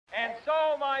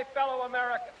fellow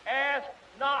Americans, ask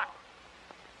not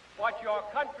what your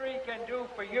country can do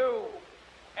for you.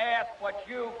 Ask what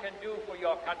you can do for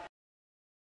your country.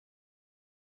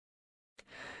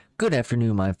 Good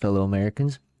afternoon, my fellow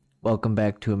Americans. Welcome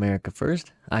back to America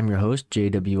First. I'm your host,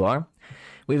 JWR.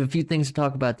 We have a few things to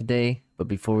talk about today, but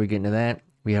before we get into that,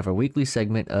 we have our weekly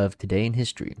segment of Today in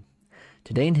History.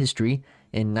 Today in History,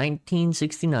 in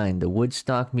 1969, the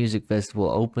Woodstock Music Festival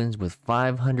opens with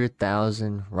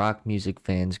 500,000 rock music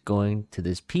fans going to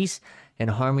this peace and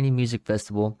harmony music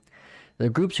festival. The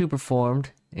groups who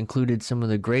performed included some of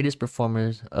the greatest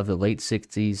performers of the late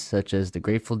 60s, such as the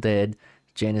Grateful Dead,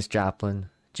 Janis Joplin,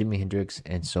 Jimi Hendrix,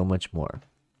 and so much more.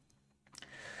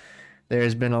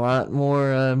 There's been a lot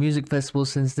more music festivals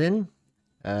since then.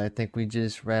 I think we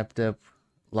just wrapped up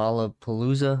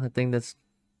Lollapalooza. I think that's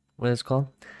what it's called.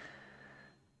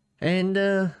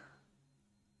 And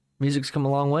music's come a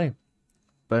long way.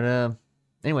 But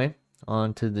anyway,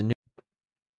 on to the new.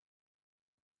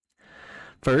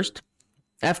 First,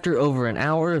 after over an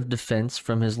hour of defense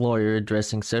from his lawyer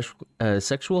addressing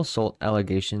sexual assault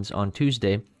allegations on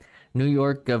Tuesday, New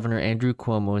York Governor Andrew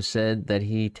Cuomo said that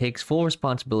he takes full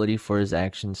responsibility for his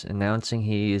actions, announcing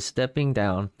he is stepping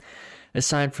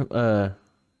aside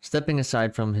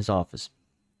from his office.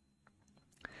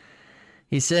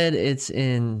 He said it is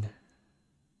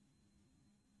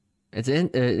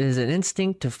an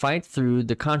instinct to fight through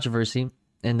the controversy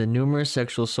and the numerous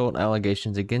sexual assault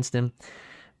allegations against him,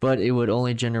 but it would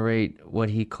only generate what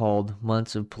he called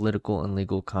months of political and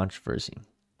legal controversy.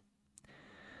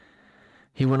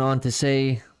 He went on to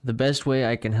say, "The best way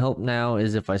I can help now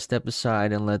is if I step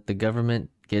aside and let the government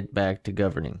get back to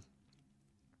governing."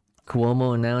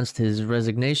 Cuomo announced his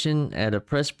resignation at a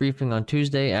press briefing on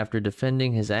Tuesday after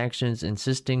defending his actions,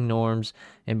 insisting norms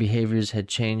and behaviors had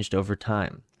changed over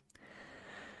time.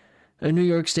 A New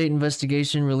York State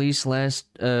investigation released last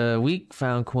week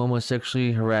found Cuomo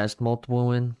sexually harassed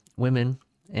multiple women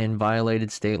and violated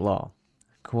state law.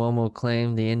 Cuomo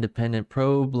claimed the independent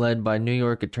probe led by New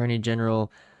York Attorney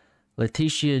General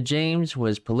Letitia James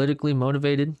was politically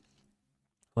motivated.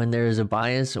 When there is a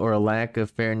bias or a lack of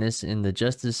fairness in the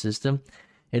justice system,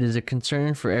 it is a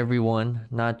concern for everyone,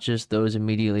 not just those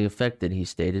immediately affected, he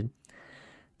stated.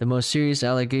 The most serious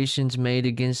allegations made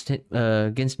against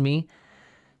me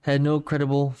had no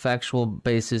credible factual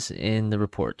basis in the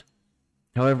report.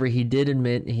 However, he did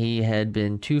admit he had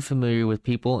been too familiar with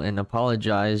people and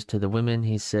apologized to the women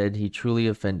he said he truly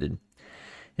offended.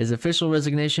 His official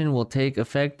resignation will take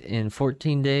effect in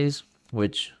 14 days,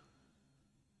 which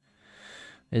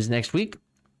is next week,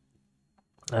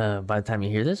 by the time you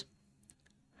hear this,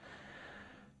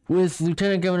 with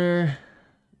Lieutenant Governor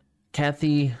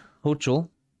Kathy Hochul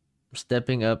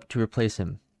stepping up to replace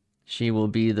him. She will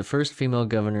be the first female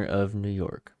governor of New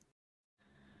York.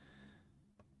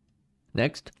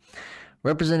 Next,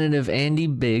 Representative Andy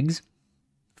Biggs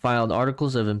filed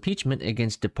articles of impeachment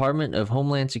against Department of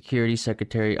Homeland Security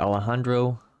Secretary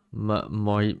Alejandro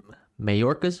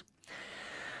Mayorkas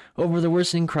over the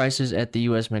worsening crisis at the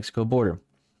U.S.-Mexico border.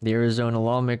 The Arizona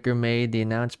lawmaker made the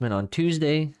announcement on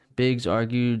Tuesday. Biggs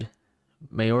argued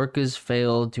Mayorkas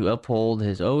failed to uphold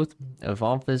his oath of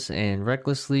office and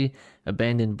recklessly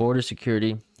abandoned border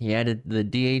security. He added the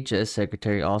DHS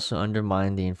secretary also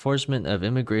undermined the enforcement of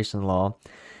immigration law,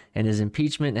 and his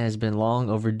impeachment has been long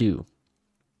overdue.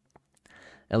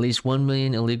 At least 1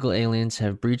 million illegal aliens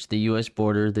have breached the U.S.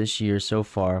 border this year so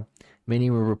far. Many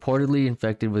were reportedly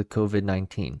infected with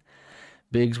COVID-19.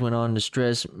 Biggs went on to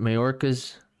stress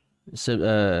Mayorkas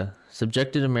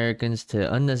subjected Americans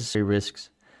to unnecessary risks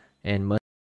and must.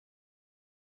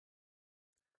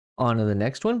 On to the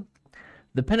next one.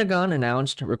 The Pentagon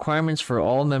announced requirements for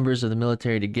all members of the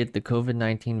military to get the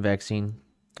COVID-19 vaccine.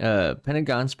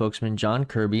 Pentagon spokesman John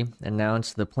Kirby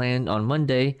announced the plan on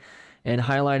Monday and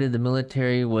highlighted the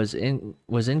military was in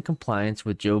compliance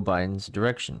with Joe Biden's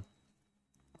direction.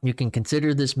 You can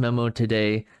consider this memo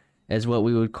today as what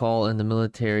we would call in the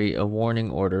military a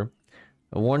warning order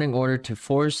to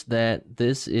force that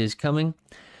this is coming.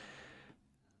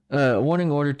 A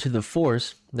warning order to the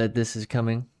force that this is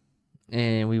coming,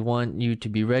 and we want you to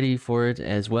be ready for it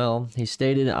as well. He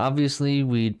stated, obviously,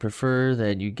 we'd prefer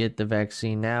that you get the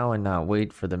vaccine now and not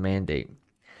wait for the mandate.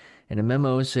 In a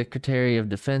memo, Secretary of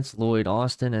Defense Lloyd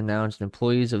Austin announced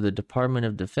employees of the Department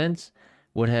of Defense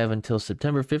would have until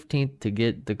September 15th to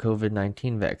get the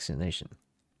COVID-19 vaccination.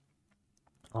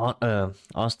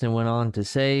 Austin went on to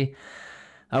say,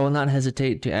 I will not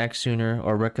hesitate to act sooner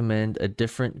or recommend a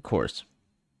different course.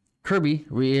 Kirby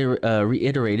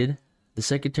reiterated the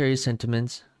Secretary's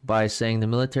sentiments by saying the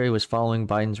military was following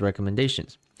Biden's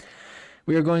recommendations.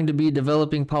 We are going to be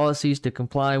developing policies to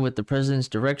comply with the president's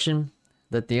direction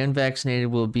that the unvaccinated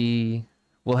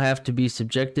will have to be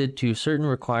subjected to certain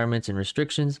requirements and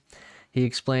restrictions. He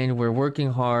explained, we're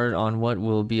working hard on what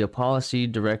will be a policy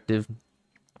directive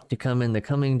to come in the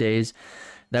coming days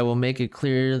that will make it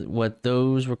clear what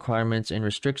those requirements and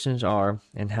restrictions are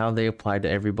and how they apply to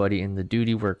everybody in the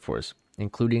duty workforce,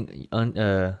 including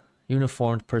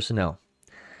uniformed personnel.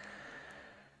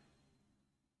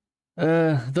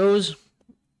 Those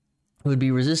who would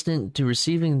be resistant to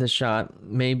receiving the shot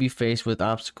may be faced with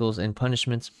obstacles and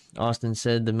punishments. Austin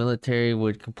said the military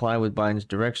would comply with Biden's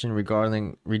direction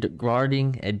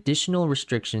regarding additional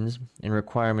restrictions and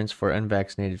requirements for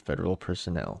unvaccinated federal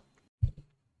personnel.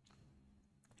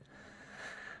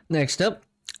 Next up,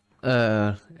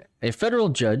 a federal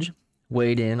judge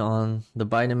weighed in on the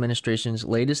Biden administration's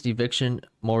latest eviction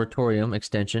moratorium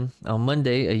extension. On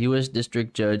Monday, a U.S.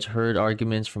 district judge heard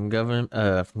arguments from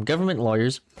government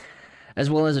lawyers, as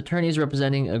well as attorneys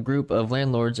representing a group of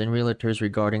landlords and realtors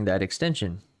regarding that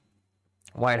extension.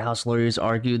 White House lawyers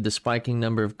argued the spiking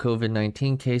number of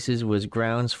COVID-19 cases was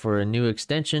grounds for a new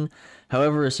extension.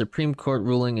 However, a Supreme Court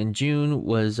ruling in June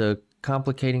was a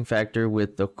complicating factor,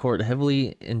 with the court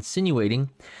heavily insinuating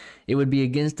it would be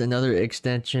against another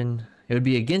extension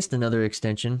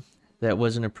that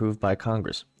wasn't approved by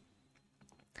Congress.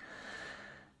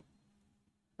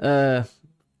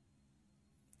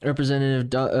 Representative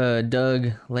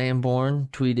Doug Lamborn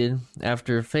tweeted,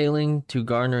 after failing to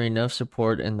garner enough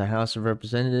support in the House of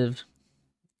Representatives,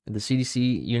 the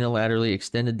CDC unilaterally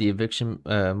extended the eviction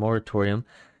moratorium.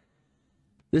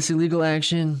 This illegal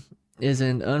action is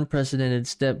an unprecedented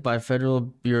step by federal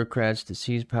bureaucrats to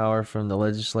seize power from the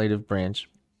legislative branch.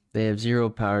 They have zero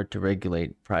power to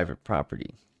regulate private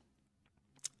property.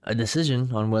 A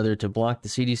decision on whether to block the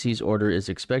CDC's order is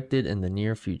expected in the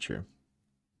near future.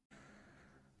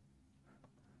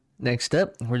 Next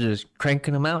up, we're just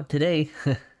cranking them out today.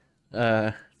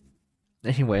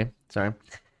 Anyway, sorry.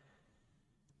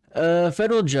 A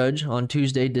federal judge on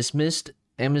Tuesday dismissed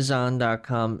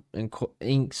Amazon.com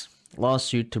Inc.'s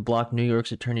lawsuit to block New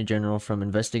York's Attorney General from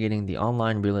investigating the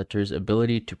online realtor's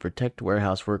ability to protect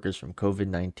warehouse workers from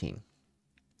COVID-19.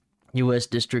 U.S.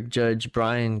 District Judge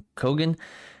Brian Cogan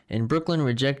in Brooklyn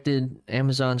rejected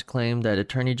Amazon's claim that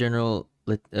Attorney General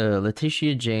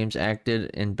Letitia James acted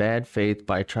in bad faith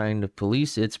by trying to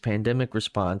police its pandemic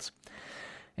response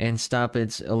and stop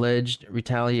its alleged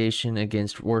retaliation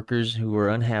against workers who were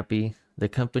unhappy the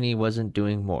company wasn't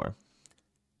doing more.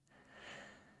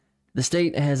 The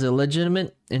state has a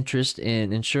legitimate interest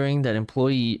in ensuring that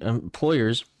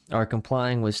employers are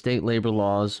complying with state labor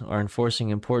laws, are enforcing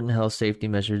important health safety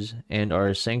measures, and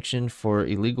are sanctioned for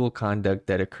illegal conduct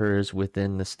that occurs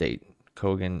within the state,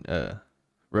 Kogan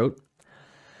wrote.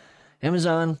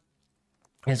 Amazon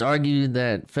has argued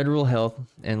that federal health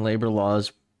and labor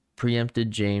laws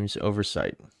preempted James's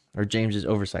oversight.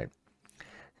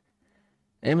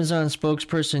 Amazon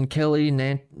spokesperson Kelly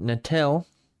Natel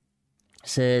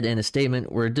said in a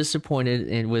statement, "We're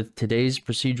disappointed with today's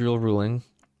procedural ruling,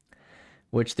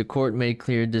 which the court made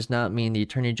clear does not mean the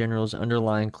Attorney General's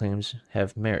underlying claims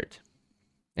have merit.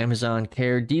 Amazon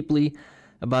cared deeply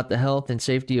about the health and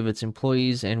safety of its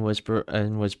employees and was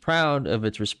proud of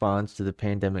its response to the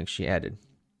pandemic," she added.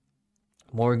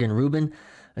 Morgan Rubin,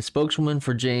 a spokeswoman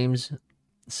for James,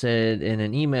 said in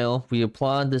an email, "We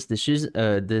applaud this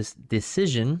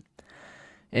decision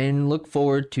and look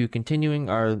forward to continuing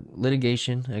our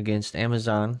litigation against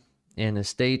Amazon in a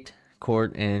state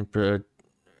court and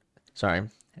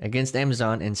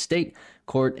state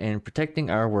court and protecting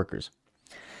our workers."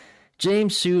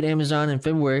 James sued Amazon in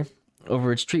February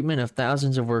over its treatment of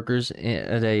thousands of workers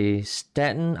at a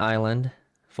Staten Island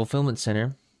fulfillment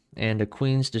center and a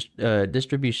Queens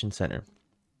distribution center.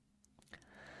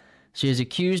 She has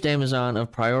accused Amazon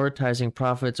of prioritizing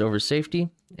profits over safety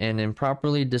and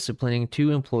improperly disciplining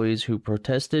 2 employees who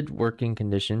protested working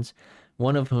conditions,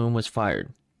 one of whom was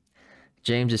fired.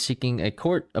 James is seeking a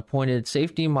court-appointed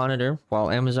safety monitor, while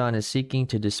Amazon is seeking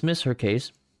to dismiss her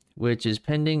case, which is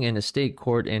pending in a state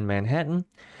court in Manhattan.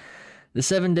 The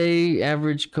 7-day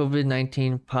average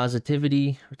COVID-19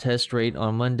 positivity test rate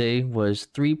on Monday was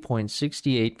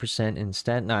 3.68% in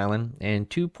Staten Island and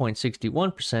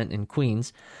 2.61% in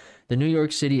Queens. The New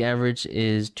York City average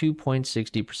is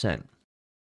 2.60%.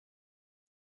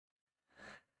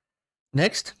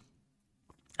 Next,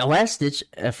 a last-ditch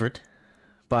effort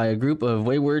by a group of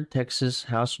wayward Texas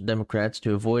House Democrats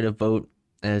to avoid a vote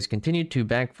has continued to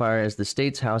backfire as the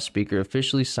state's House Speaker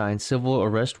officially signed civil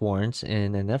arrest warrants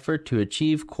in an effort to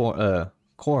achieve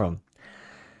quorum.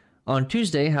 On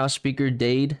Tuesday, House Speaker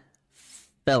Dade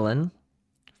Phelan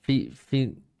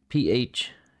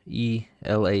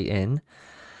Phelan,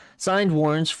 signed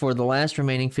warrants for the last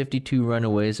remaining 52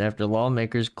 runaways after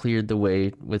lawmakers cleared the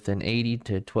way with an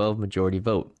 80-12 majority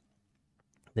vote.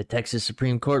 The Texas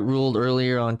Supreme Court ruled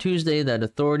earlier on Tuesday that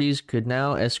authorities could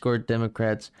now escort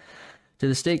Democrats to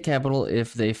the state capitol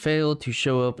if they fail to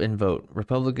show up and vote.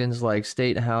 Republicans like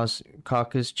State House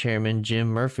Caucus Chairman Jim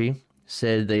Murphy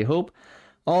said they hope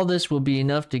all this will be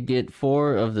enough to get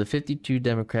 4 of the 52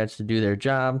 Democrats to do their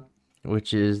job,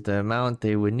 which is the amount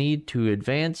they would need to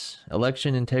advance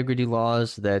election integrity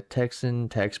laws that Texan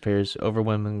taxpayers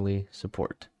overwhelmingly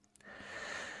support.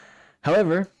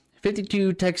 However,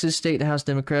 52 Texas State House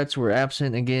Democrats were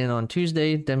absent again on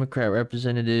Tuesday. Democrat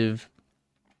Representative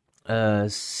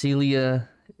Celia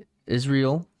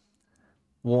Israel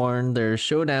warned their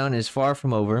showdown is far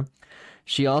from over.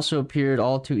 She also appeared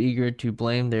all too eager to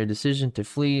blame their decision to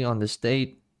flee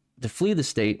the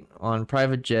state on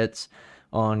private jets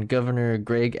on Governor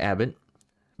Greg Abbott.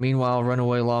 Meanwhile,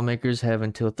 runaway lawmakers have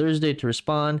until Thursday to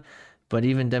respond, but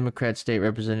even Democrat State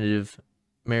Representative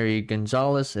Mary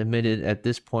Gonzalez admitted at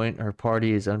this point her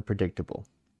party is unpredictable.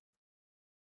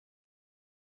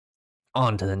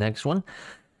 On to the next one.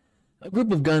 A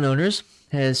group of gun owners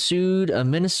has sued a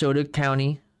Minnesota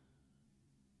county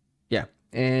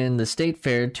and the state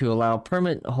fair to allow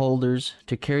permit holders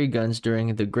to carry guns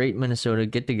during the Great Minnesota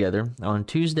Get-Together. On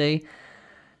Tuesday,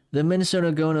 the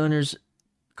Minnesota Gun Owners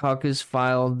Caucus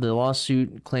filed the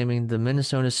lawsuit claiming the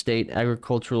Minnesota State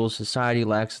Agricultural Society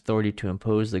lacks authority to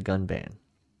impose the gun ban.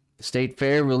 The state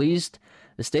fair released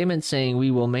a statement saying,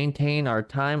 "We will maintain our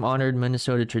time-honored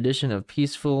Minnesota tradition of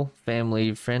peaceful,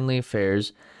 family-friendly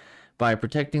affairs by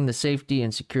protecting the safety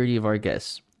and security of our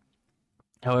guests."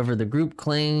 However, the group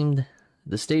claimed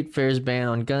the state fair's ban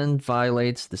on guns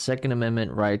violates the Second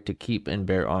Amendment right to keep and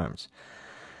bear arms.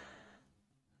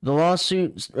 The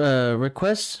lawsuit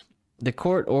requests the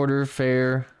court order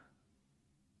fair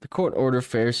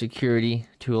security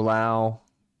to allow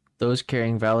those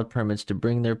carrying valid permits to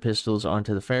bring their pistols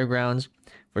onto the fairgrounds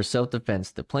for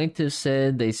self-defense. The plaintiffs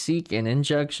said they seek an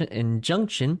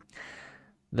injunction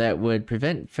that would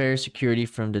prevent fair security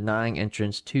from denying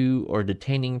entrance to or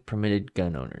detaining permitted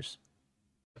gun owners.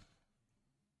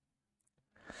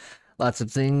 Lots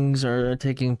of things are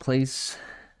taking place,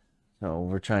 so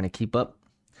we're trying to keep up.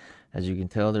 As you can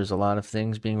tell, there's a lot of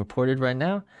things being reported right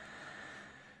now.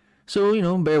 So,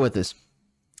 bear with us.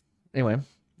 Anyway,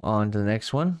 on to the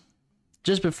next one.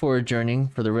 Just before adjourning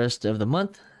for the rest of the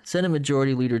month, Senate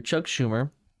Majority Leader Chuck Schumer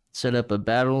set up a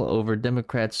battle over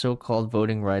Democrats' so-called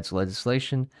voting rights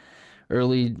legislation.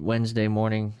 Early Wednesday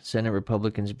morning, Senate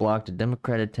Republicans blocked a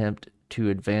Democrat attempt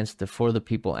to advance the For the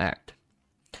People Act.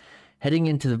 Heading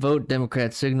into the vote,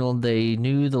 Democrats signaled they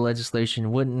knew the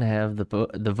legislation wouldn't have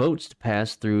the votes to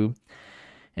pass through,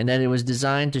 and that it was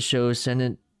designed to show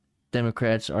Senate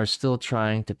Democrats are still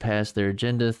trying to pass their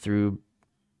agenda through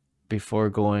before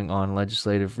going on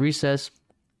legislative recess.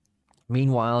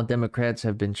 Meanwhile, Democrats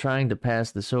have been trying to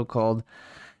pass the so-called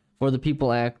For the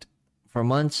People Act for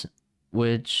months,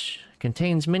 which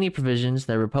contains many provisions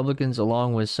that Republicans,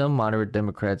 along with some moderate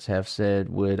Democrats, have said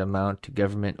would amount to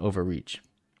government overreach.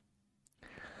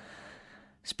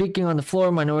 Speaking on the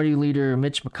floor, Minority Leader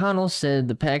Mitch McConnell said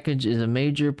the package is a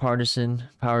major partisan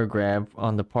power grab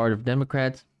on the part of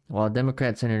Democrats, while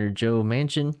Democrat Senator Joe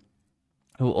Manchin,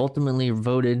 who ultimately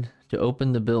voted to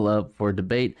open the bill up for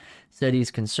debate, said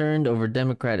he's concerned over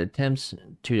Democrat attempts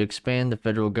to expand the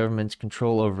federal government's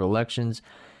control over elections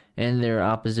and their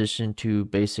opposition to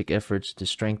basic efforts to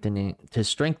strengthen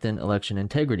election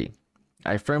integrity.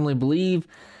 I firmly believe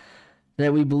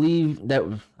that we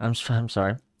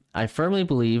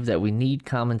need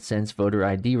common sense voter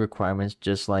ID requirements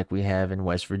just like we have in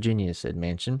West Virginia, said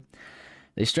Manchin.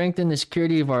 They strengthen the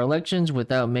security of our elections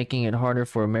without making it harder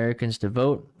for Americans to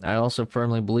vote. I also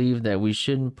firmly believe that we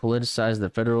shouldn't politicize the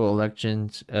Federal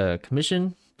Elections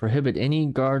Commission, prohibit any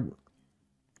guardrails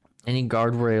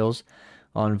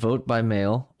on vote by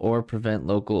mail, or prevent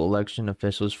local election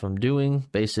officials from doing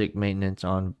basic maintenance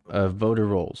on voter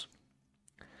rolls.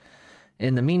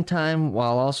 In the meantime,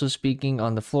 while also speaking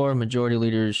on the floor, Majority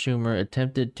Leader Schumer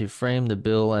attempted to frame the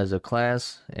bill as a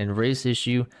class and race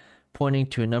issue, pointing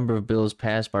to a number of bills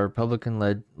passed by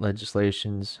Republican-led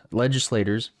legislators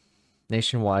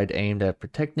nationwide aimed at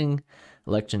protecting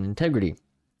election integrity.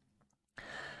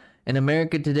 In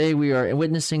America today, we are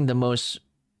witnessing the most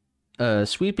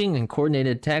sweeping and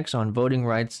coordinated attacks on voting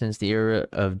rights since the era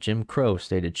of Jim Crow,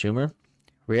 stated Schumer.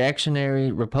 Reactionary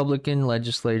Republican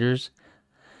legislators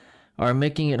are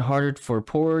making it harder for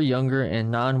poorer, younger,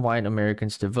 and non-white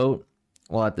Americans to vote,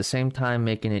 while at the same time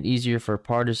making it easier for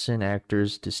partisan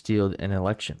actors to steal an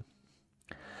election.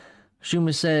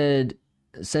 Schumer said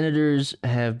senators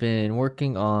have been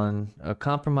working on a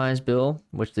compromise bill,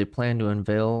 which they plan to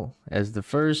unveil as the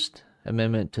first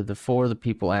amendment to the For the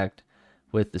People Act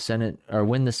with the Senate, or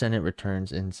when the Senate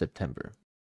returns in September.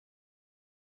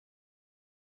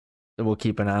 So we'll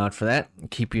keep an eye out for that and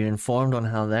keep you informed on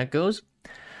how that goes.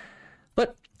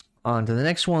 But on to the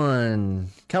next one.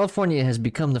 California has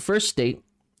become the first state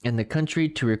in the country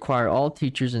to require all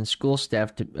teachers and school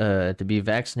staff to be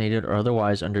vaccinated or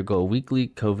otherwise undergo weekly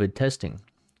COVID testing.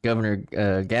 Governor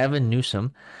Gavin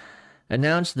Newsom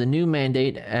announced the new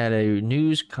mandate at a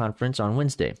news conference on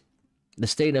Wednesday. The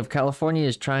state of California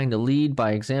is trying to lead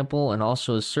by example and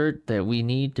also assert that we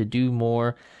need to do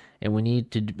more and we need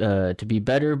to be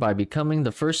better by becoming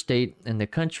the first state in the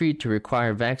country to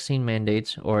require vaccine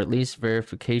mandates or at least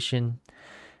verification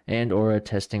and or a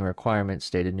testing requirement,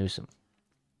 stated Newsom.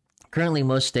 Currently,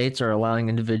 most states are allowing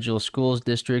individual schools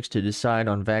districts to decide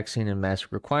on vaccine and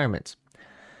mask requirements.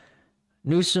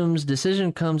 Newsom's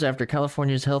decision comes after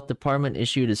California's health department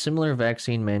issued a similar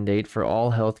vaccine mandate for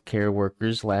all health care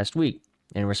workers last week.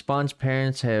 In response,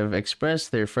 parents have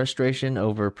expressed their frustration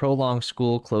over prolonged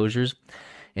school closures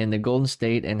in the Golden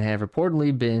State and have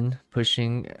reportedly been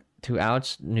pushing to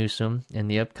oust Newsom in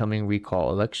the upcoming recall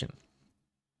election.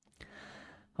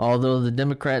 Although the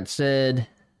Democrats said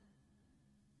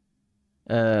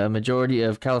a majority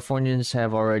of Californians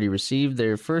have already received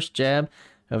their first jab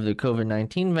of the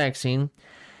COVID-19 vaccine,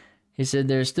 he said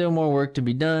there's still more work to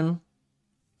be done,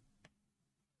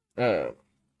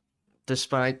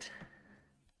 despite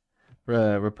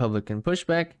Republican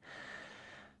pushback.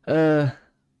 While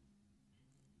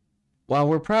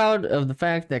we're proud of the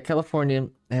fact that California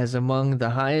has among the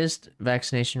highest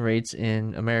vaccination rates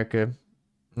in America,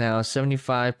 now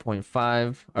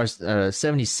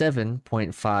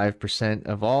 77.5%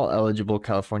 of all eligible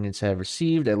Californians have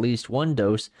received at least one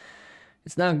dose,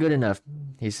 it's not good enough,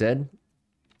 he said,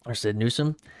 or said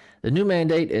Newsom. The new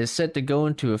mandate is set to go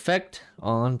into effect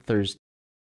on Thursday.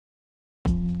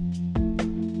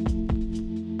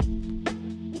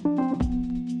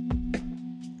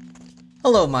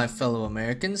 Hello, my fellow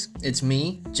Americans. It's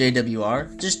me,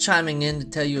 JWR, just chiming in to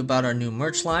tell you about our new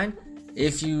merch line.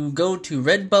 If you go to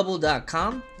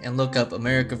redbubble.com and look up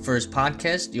America First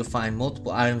Podcast, you'll find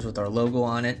multiple items with our logo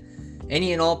on it.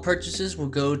 Any and all purchases will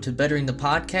go to bettering the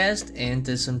podcast and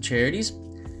to some charities.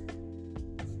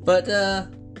 But,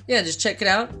 yeah, just check it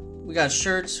out. We got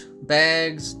shirts,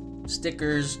 bags,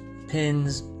 stickers,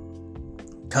 pins,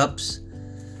 cups.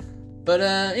 But,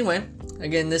 anyway,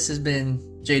 again, this has been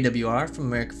JWR from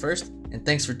America First, and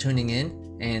thanks for tuning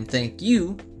in, and thank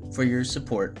you for your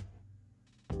support.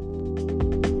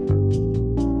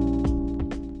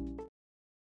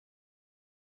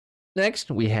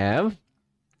 Next, we have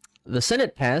the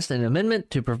Senate passed an amendment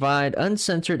to provide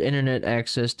uncensored internet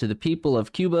access to the people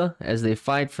of Cuba as they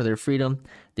fight for their freedom.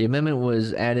 The amendment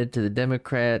was added to the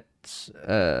Democrats'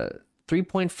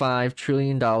 $3.5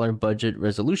 trillion budget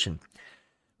resolution.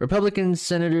 Republican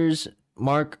Senators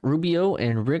Mark Rubio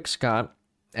and Rick Scott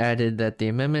added that the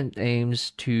amendment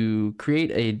aims to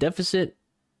create a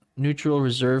deficit-neutral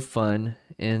reserve fund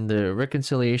in the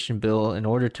reconciliation bill in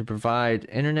order to provide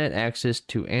internet access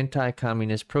to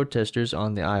anti-communist protesters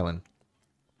on the island.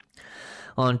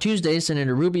 On Tuesday,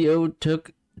 Senator Rubio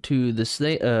took to the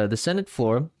Senate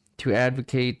floor to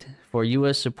advocate for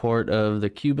U.S. support of the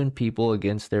Cuban people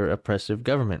against their oppressive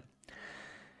government.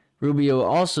 Rubio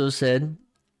also said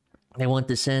they want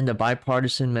to send a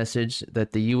bipartisan message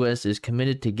that the U.S. is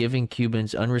committed to giving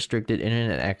Cubans unrestricted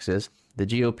internet access. The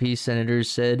GOP senators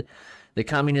said the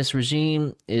communist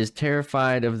regime is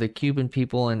terrified of the Cuban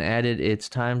people and added it's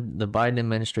time the Biden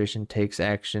administration takes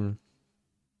action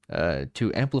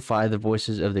to amplify the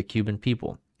voices of the Cuban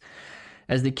people.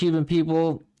 As the Cuban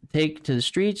people take to the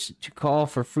streets to call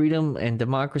for freedom and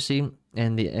democracy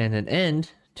and an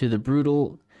end to the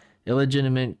brutal,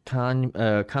 illegitimate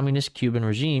communist Cuban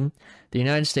regime, the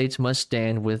United States must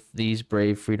stand with these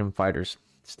brave freedom fighters,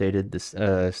 stated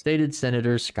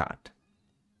Senator Scott.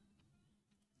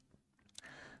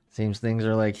 Seems things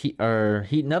are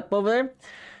heating up over there.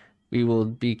 We will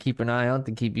be keeping an eye out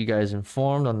to keep you guys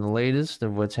informed on the latest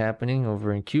of what's happening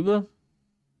over in Cuba.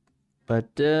 But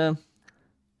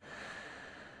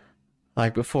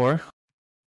like before,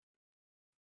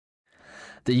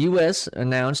 the U.S.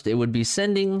 announced it would be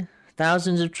sending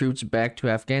thousands of troops back to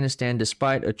Afghanistan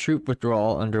despite a troop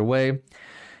withdrawal underway.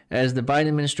 As the Biden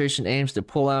administration aims to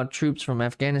pull out troops from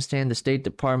Afghanistan, the State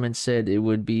Department said it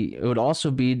would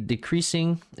also be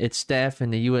decreasing its staff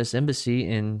in the U.S. Embassy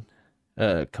in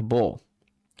Kabul.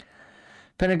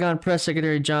 Pentagon Press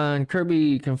Secretary John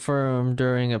Kirby confirmed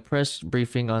during a press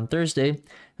briefing on Thursday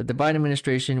that the Biden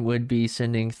administration would be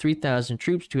sending 3,000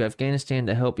 troops to Afghanistan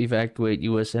to help evacuate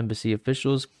U.S. embassy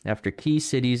officials after key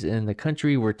cities in the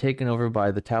country were taken over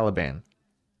by the Taliban.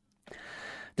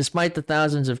 Despite the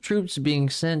thousands of troops being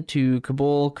sent to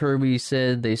Kabul, Kirby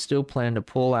said they still plan to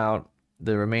pull out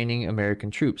the remaining American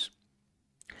troops.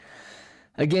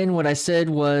 Again, what I said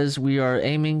was we are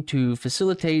aiming to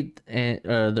facilitate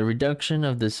the reduction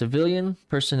of the civilian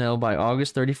personnel by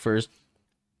August 31st,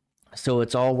 so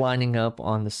it's all lining up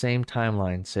on the same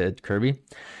timeline, said Kirby.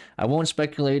 I won't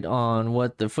speculate on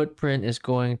what the footprint is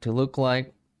going to look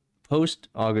like post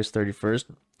August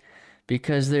 31st,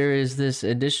 because there is this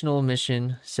additional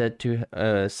mission set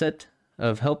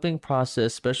of helping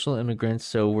process special immigrants,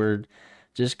 so we're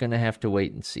just going to have to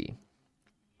wait and see.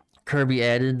 Kirby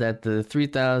added that the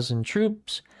 3,000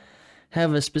 troops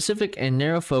have a specific and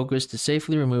narrow focus to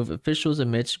safely remove officials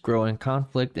amidst growing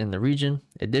conflict in the region.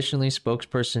 Additionally,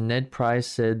 spokesperson Ned Price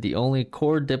said the only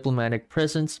core diplomatic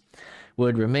presence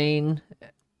would remain,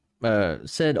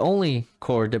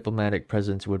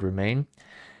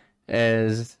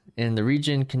 as in the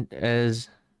region as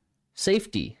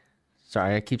safety.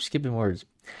 Sorry, I keep skipping words.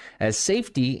 As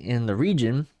safety in the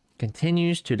region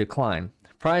continues to decline.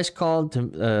 Price called to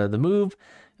the move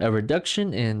a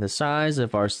reduction in the size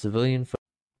of our civilian force.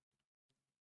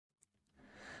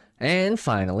 And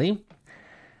finally,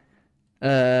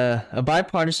 a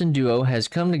bipartisan duo has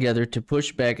come together to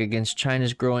push back against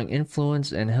China's growing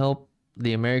influence and help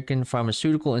the American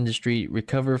pharmaceutical industry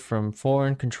recover from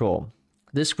foreign control.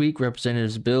 This week,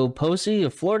 Representatives Bill Posey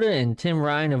of Florida and Tim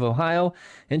Ryan of Ohio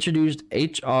introduced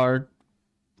H.R.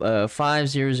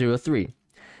 5003.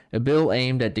 A bill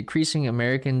aimed at decreasing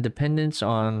American dependence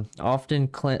on often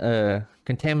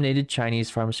contaminated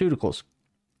Chinese pharmaceuticals.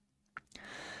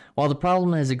 While the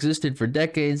problem has existed for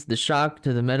decades, the shock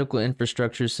to the medical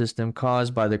infrastructure system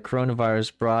caused by the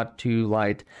coronavirus brought to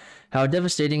light how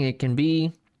devastating it can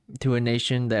be to a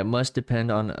nation that must depend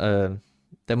on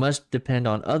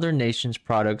other nations'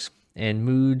 products and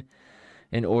mood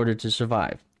in order to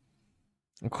survive.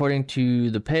 According to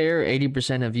the pair,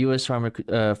 80% of U.S.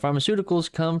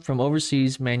 pharmaceuticals come from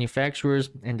overseas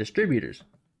manufacturers and distributors.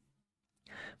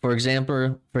 For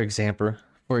example,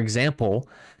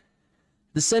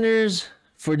 the Centers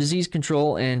for Disease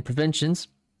Control and Prevention's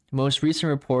most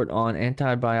recent report on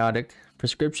antibiotic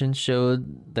prescriptions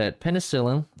showed that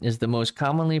penicillin is the most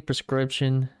commonly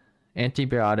prescription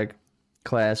antibiotic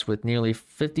class, with nearly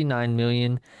 59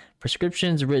 million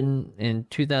prescriptions written in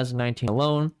 2019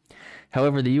 alone.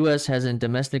 However, the U.S. hasn't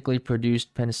domestically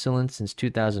produced penicillin since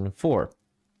 2004.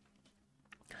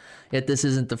 Yet this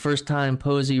isn't the first time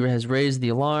Posey has raised the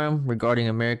alarm regarding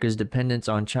America's dependence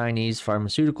on Chinese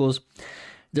pharmaceuticals.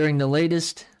 During the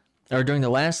last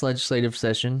legislative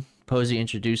session, Posey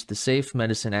introduced the Safe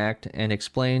Medicine Act and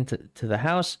explained to the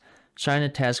House China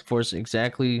Task Force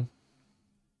exactly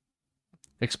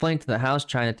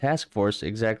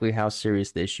how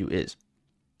serious the issue is.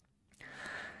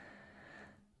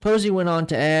 Posey went on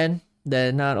to add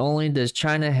that not only does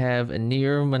China have a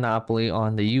near monopoly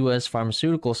on the U.S.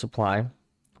 pharmaceutical supply,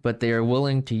 but they are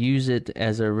willing to use it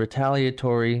as a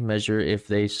retaliatory measure if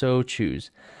they so choose.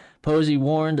 Posey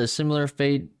warned a similar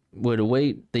fate would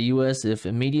await the U.S. if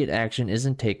immediate action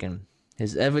isn't taken.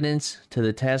 His evidence to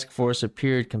the task force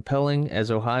appeared compelling,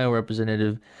 as Ohio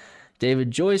Representative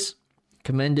David Joyce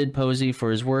commended Posey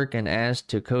for his work and asked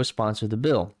to co-sponsor the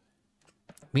bill.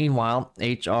 Meanwhile,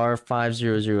 H.R.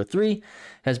 5003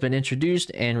 has been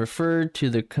introduced and referred to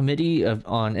the Committee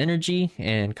on Energy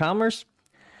and Commerce,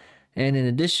 and in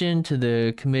addition to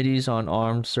the Committees on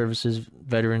Armed Services,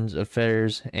 Veterans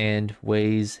Affairs, and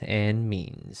Ways and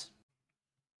Means.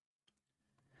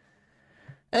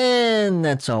 And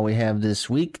that's all we have this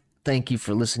week. Thank you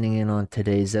for listening in on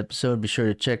today's episode. Be sure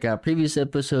to check out previous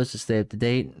episodes to stay up to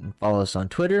date, and follow us on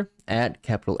Twitter at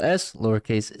capital S,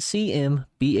 lowercase cm,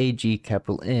 BAG,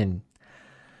 capital N.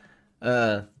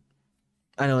 I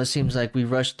know it seems like we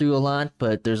rushed through a lot,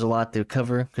 but there's a lot to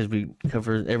cover because we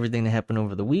covered everything that happened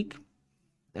over the week.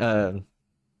 So,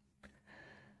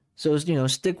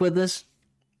 stick with us.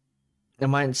 It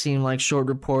might seem like short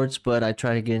reports, but I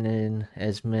try to get in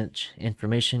as much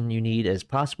information you need as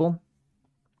possible.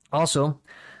 Also,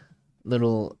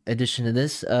 little addition to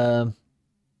this,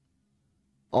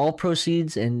 all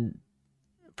proceeds and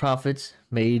profits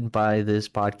made by this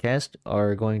podcast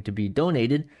are going to be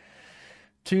donated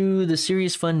to the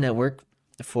Serious Fund Network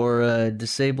for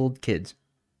disabled kids.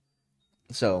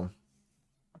 So,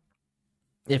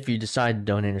 if you decide to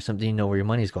donate or something, you know where your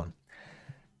money's going.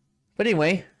 But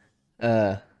anyway,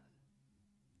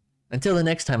 until the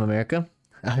next time, America,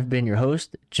 I've been your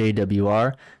host,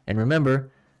 JWR, and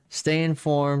remember, stay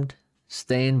informed,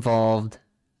 stay involved,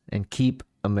 and keep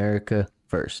America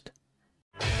first.